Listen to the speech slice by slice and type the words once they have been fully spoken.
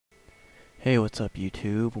Hey, what's up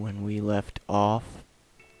YouTube? When we left off,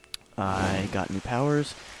 I got new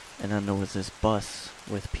powers, and then there was this bus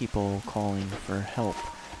with people calling for help.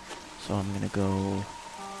 So I'm gonna go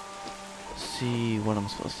see what I'm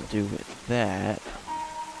supposed to do with that.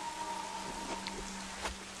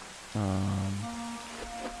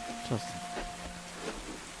 Just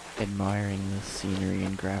admiring the scenery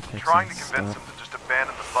and graphics Trying and to convince stuff. him to just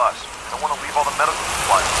abandon the bus. I don't want to leave all the medical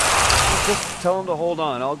supplies. Just tell him to hold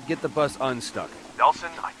on. I'll get the bus unstuck. Nelson,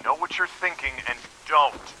 I know what you're thinking, and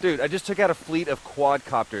don't. Dude, I just took out a fleet of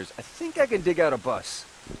quadcopters. I think I can dig out a bus.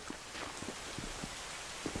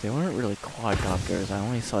 They weren't really quadcopters. I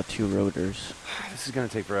only saw two rotors. This is gonna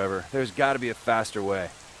take forever. There's gotta be a faster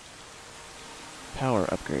way. Power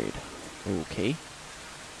upgrade. Okay.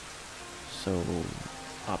 So,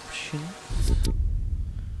 options.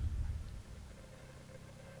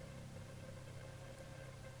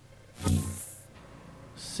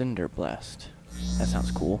 Cinder Blast. That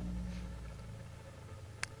sounds cool.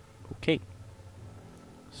 Okay.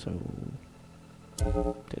 So,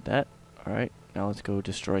 did that. Alright, now let's go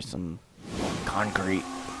destroy some concrete.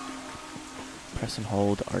 Press and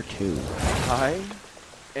hold R2. I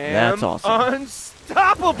am That's awesome.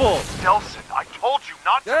 unstoppable! Nelson, I told you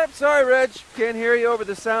not to. Yep, sorry, Reg. Can't hear you over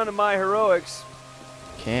the sound of my heroics.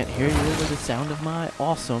 Can't hear you over the sound of my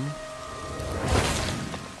awesome.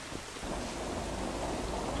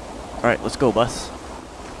 Alright, let's go, bus.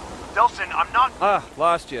 Nelson, I'm not. Ah,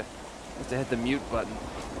 lost you. Must have hit the mute button.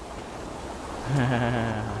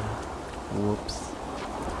 Whoops.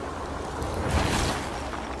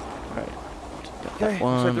 Alright. Okay,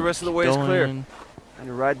 looks like the rest of the way is clear. And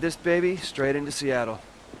to ride this baby straight into Seattle.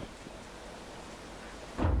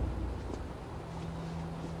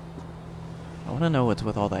 I want to know what's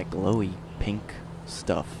with all that glowy pink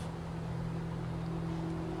stuff.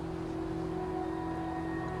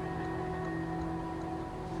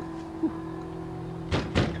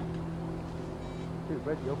 Dude,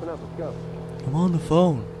 Reggie, open up. Let's go. I'm on the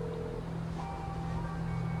phone.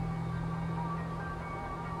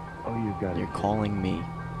 Oh, you got You're it. calling me.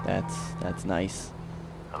 That's nice.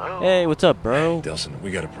 Hello? Hey, what's up, bro? Delson,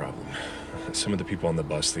 we got a problem. Some of the people on the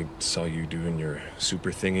bus, they saw you doing your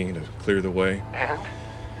super thingy to clear the way, And?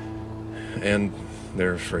 and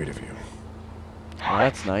they're afraid of you. Oh,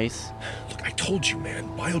 that's nice. Look, I told you, man,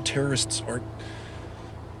 bioterrorists aren't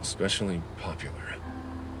especially popular.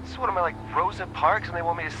 So what am I, like Rosa Parks, and they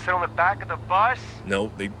want me to sit on the back of the bus?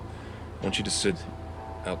 No, they want you to sit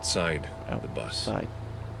outside the bus. Outside.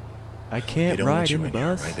 I They can't don't ride want you in the here,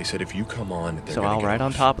 bus. right? They said if you come on, they're So gonna I'll get ride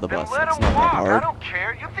on off. top of the Then bus. let It's him not that walk. I hard. don't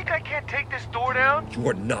care. You think I can't take this door down? You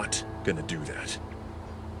are not gonna do that.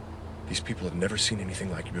 These people have never seen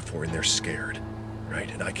anything like you before, and they're scared,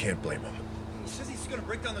 right? And I can't blame them. He says he's gonna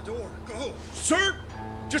break down the door. Go! Sir,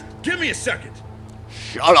 just give me a second.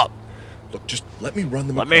 Shut up! Look, just let me run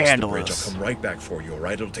them Let me across the handle bridge. this. I'll come right back for you, all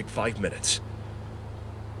right? It'll take 5 minutes.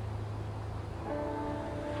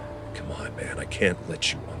 Come on, man. I can't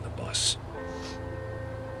let you on the bus.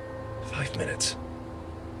 5 minutes.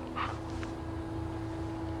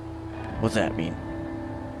 What's that mean?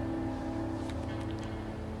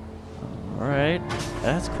 Alright,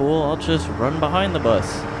 that's cool. I'll just run behind the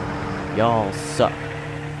bus. Y'all suck.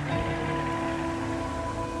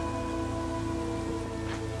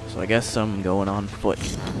 So I guess I'm going on foot.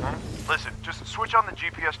 Listen, just switch on the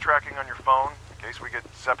GPS tracking on your phone in case we get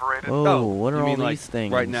separated. Whoa, Oh, what are you all mean, these like,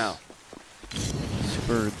 things? right now?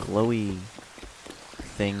 Super glowy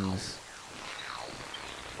things.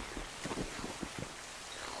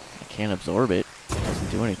 I can't absorb it. It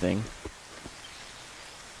doesn't do anything.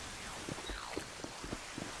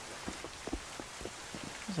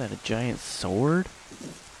 Is that a giant sword?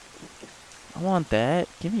 I want that.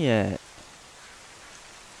 Give me that.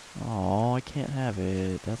 Oh, I can't have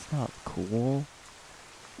it. That's not cool.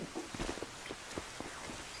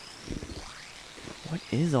 What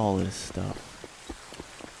is all this stuff?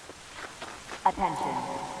 Attention.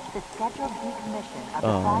 The scheduled decommission of the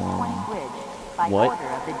 520 bridge by what? order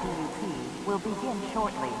of the DUP will begin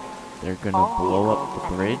shortly. They're gonna All blow vehicles up the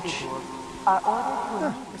and bridge? individuals are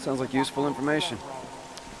ordered to That sounds like useful information.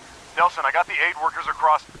 Nelson, I got the aid workers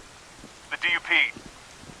across the DUP.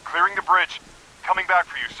 Clearing the bridge. Coming back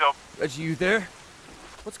for you, so... Reggie, you there?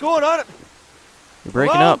 What's going on? You're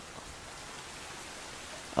breaking Hello? up.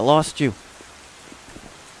 I lost you.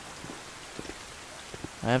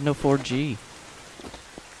 I have no 4G.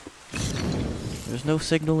 There's no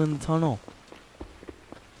signal in the tunnel.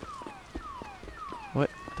 What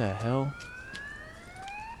the hell?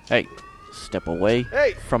 Hey, step away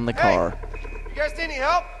Hey, from the hey. car. You guys need any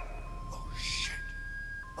help? Oh, shit.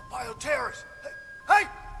 A bioterrorist. Hey, hey!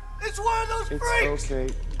 It's one of those freaks! Okay.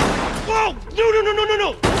 Whoa!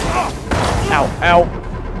 No! Ow, ow.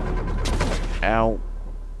 Ow.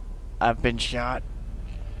 I've been shot.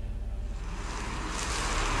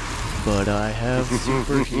 But I have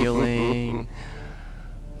super healing.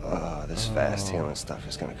 Oh, this fast healing stuff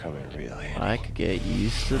is gonna come in real handy. I could get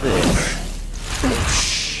used to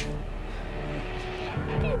this.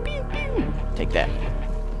 Take that.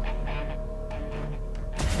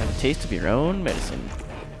 Have a taste of your own medicine.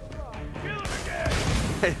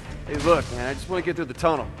 Hey, look, man, I just want to get through the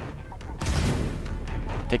tunnel.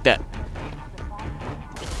 Take that.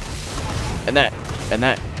 And that. And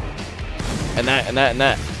that. And that. And that. And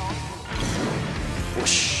that.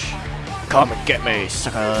 Whoosh. Come and get me,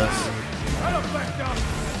 suckers.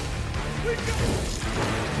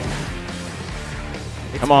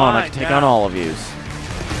 Come on, I can take on all of yous.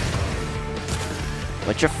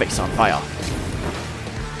 Light your face on fire.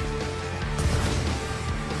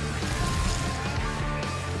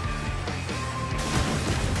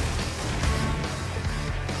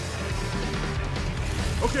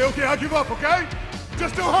 Okay, I give up, okay?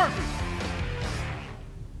 Just don't hurt me!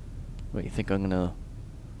 What, you think I'm gonna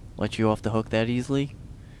let you off the hook that easily?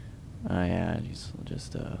 Oh yeah,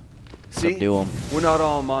 just See, subdue 'em. We're not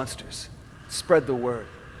all monsters. Spread the word.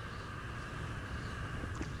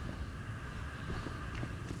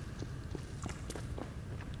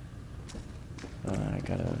 I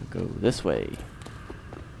gotta go this way.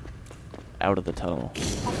 Out of the tunnel. The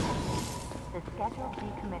scheduled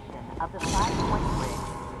decommission of the 5-point bridge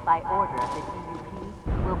by order of the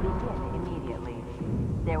DUP will begin immediately.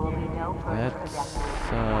 There will be no further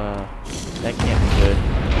evacuation. That can't be good.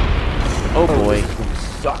 Oh boy.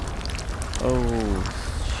 Suck. Oh.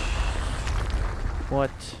 What?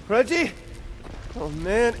 Reggie? Oh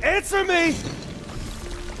man, answer me!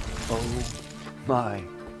 Oh my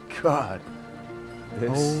God. This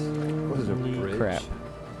was a Holy bridge. crap.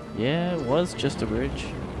 Yeah, it was just a bridge.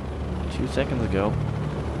 2 seconds ago.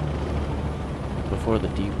 Before the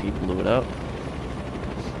DP blew it up.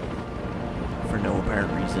 For no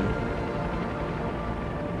apparent reason.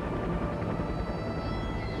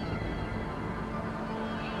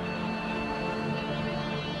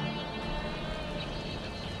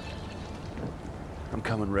 I'm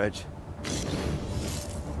coming, Reg.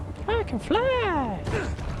 I can fly!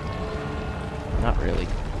 Not really.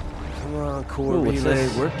 Come on, core Ooh, what's relay.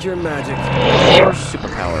 this? Work your magic. More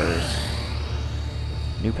superpowers.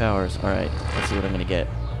 New powers. Alright, let's see what I'm gonna get.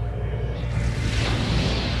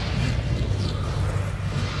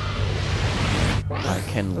 I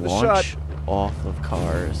can Another launch shot. off of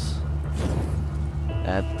cars.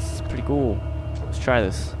 That's pretty cool. Let's try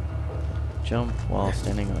this. Jump while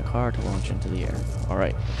standing in the car to launch into the air.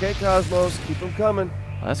 Alright, Okay, Cosmos, keep them coming.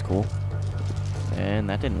 that's cool. And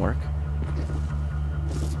that didn't work.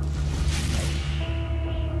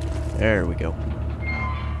 There we go.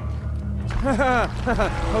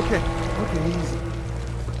 Okay, easy.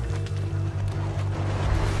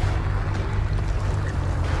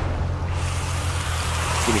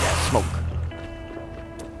 Give me that smoke.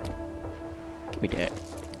 Give me that.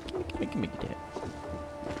 Give me that.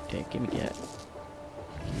 Okay, give me that.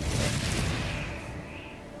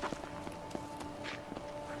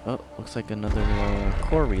 Oh, looks like another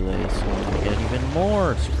core relay, so I'm gonna get even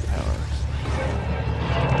more superpowers.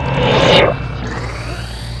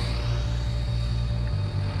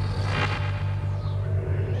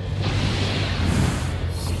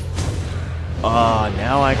 Oh,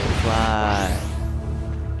 now I can fly.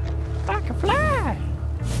 I can fly.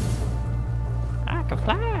 I can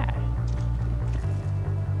fly.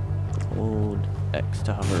 Hold X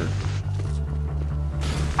to hover.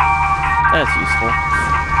 That's useful.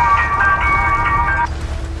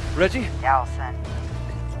 Reggie? Nelson,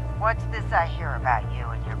 what's this I hear about you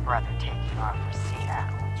and your brother taking off for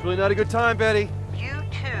Seattle? It's really not a good time, Betty. You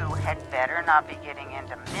two had better not be getting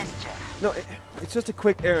into mischief. No, it's just a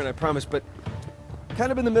quick errand, I promise, but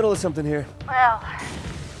kind of in the middle of something here. Well,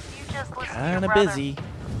 you just listen to your Kinda brother. busy.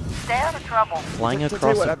 Stay out of trouble. Flying Tell you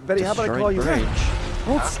across what, a Betty, how about I call destroyed you bridge. back?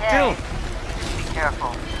 Hold Okay. still. Be careful.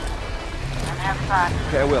 And have fun.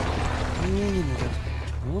 Okay, I will.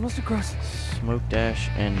 Almost across. Smoke dash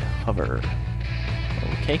and hover.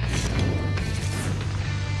 Okay.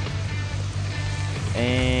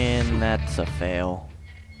 And that's a fail.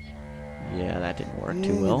 Yeah, that didn't work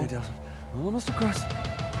too well. Almost across.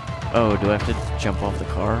 Oh, do I have to jump off the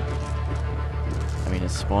car? I mean, it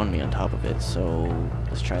spawned me on top of it, so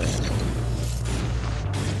let's try that.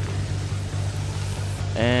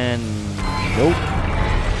 And nope.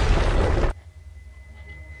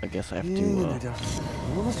 I guess I have to.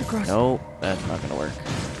 Almost across. Nope, that's not gonna work.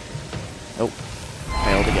 Nope,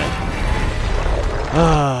 failed again.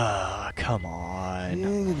 Ah, come on.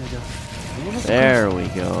 There we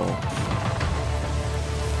go.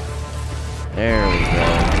 There we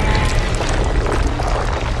go.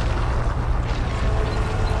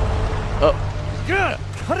 Oh. God,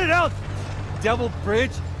 cut it out, Devil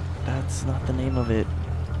Bridge. That's not the name of it.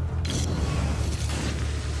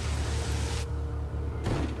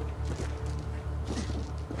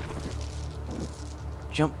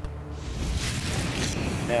 Jump.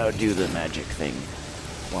 Now do the magic thing.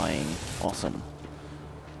 Flying. Awesome.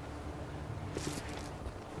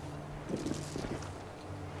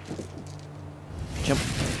 Jump.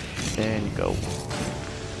 And go.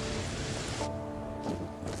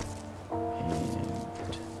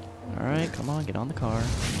 And... Alright, come on, get on the car.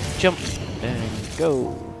 Jump. And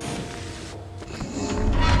go.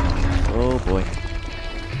 Oh boy.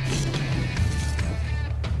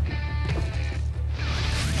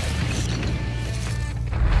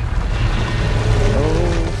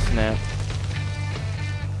 Snap.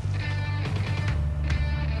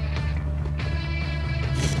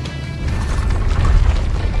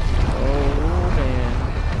 Oh man.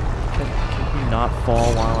 Can you not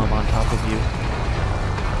fall while I'm on top of you?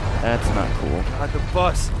 That's not cool. God, the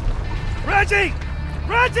bus. Reggie!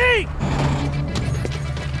 Reggie!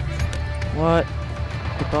 What?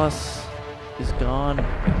 The bus is gone.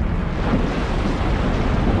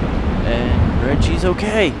 And Reggie's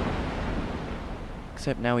okay.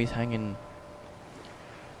 Except now he's hanging.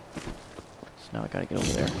 So now I gotta get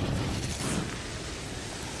over there.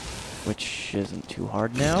 Which isn't too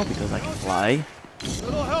hard now because I can fly.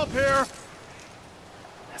 Little help here!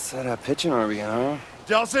 That's that pitching arm again, huh?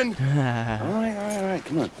 Delson! Alright,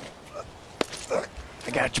 come on. I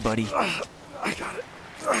got you, buddy. I got it.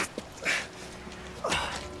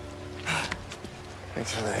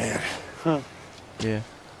 Thanks for the hand. Huh. Yeah,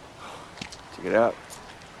 Check it out.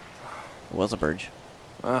 it was a bird.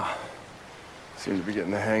 Wow. Seem to be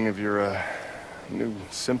getting the hang of your, new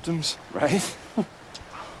symptoms. Right?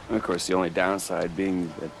 And of course, the only downside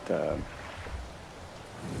being that,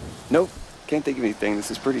 nope. Can't think of anything.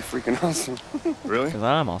 This is pretty freaking awesome. Really? Because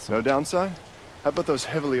I'm awesome. No downside? How about those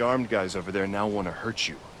heavily armed guys over there now want to hurt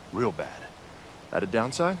you? Real bad. That a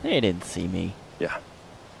downside? They didn't see me. Yeah.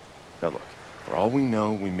 Now look, for all we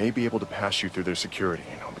know, we may be able to pass you through their security,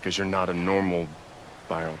 because you're not a normal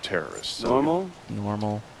bioterrorist. So Normal?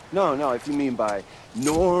 Normal. No, if you mean by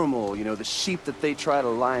normal, the sheep that they try to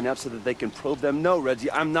line up so that they can probe them. No,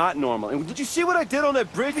 Reggie, I'm not normal. And did you see what I did on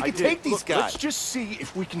that bridge? We can take these Look, guys. Let's just see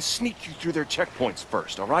if we can sneak you through their checkpoints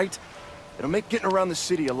first, all right? It'll make getting around the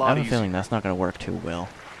city a I lot have a easier. feeling that's not going to work too well.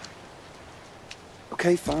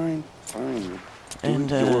 Okay, fine.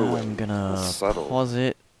 And I'm gonna Subtle. pause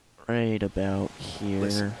it right about here.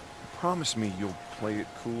 Listen, promise me you'll play it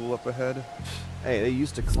cool up ahead. Hey, they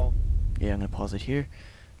used to call... Yeah, I'm gonna pause it here.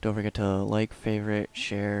 Don't forget to like, favorite,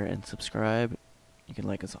 share, and subscribe. You can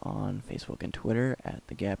like us on Facebook and Twitter at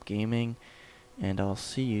The Gap Gaming. And I'll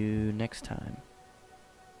see you next time.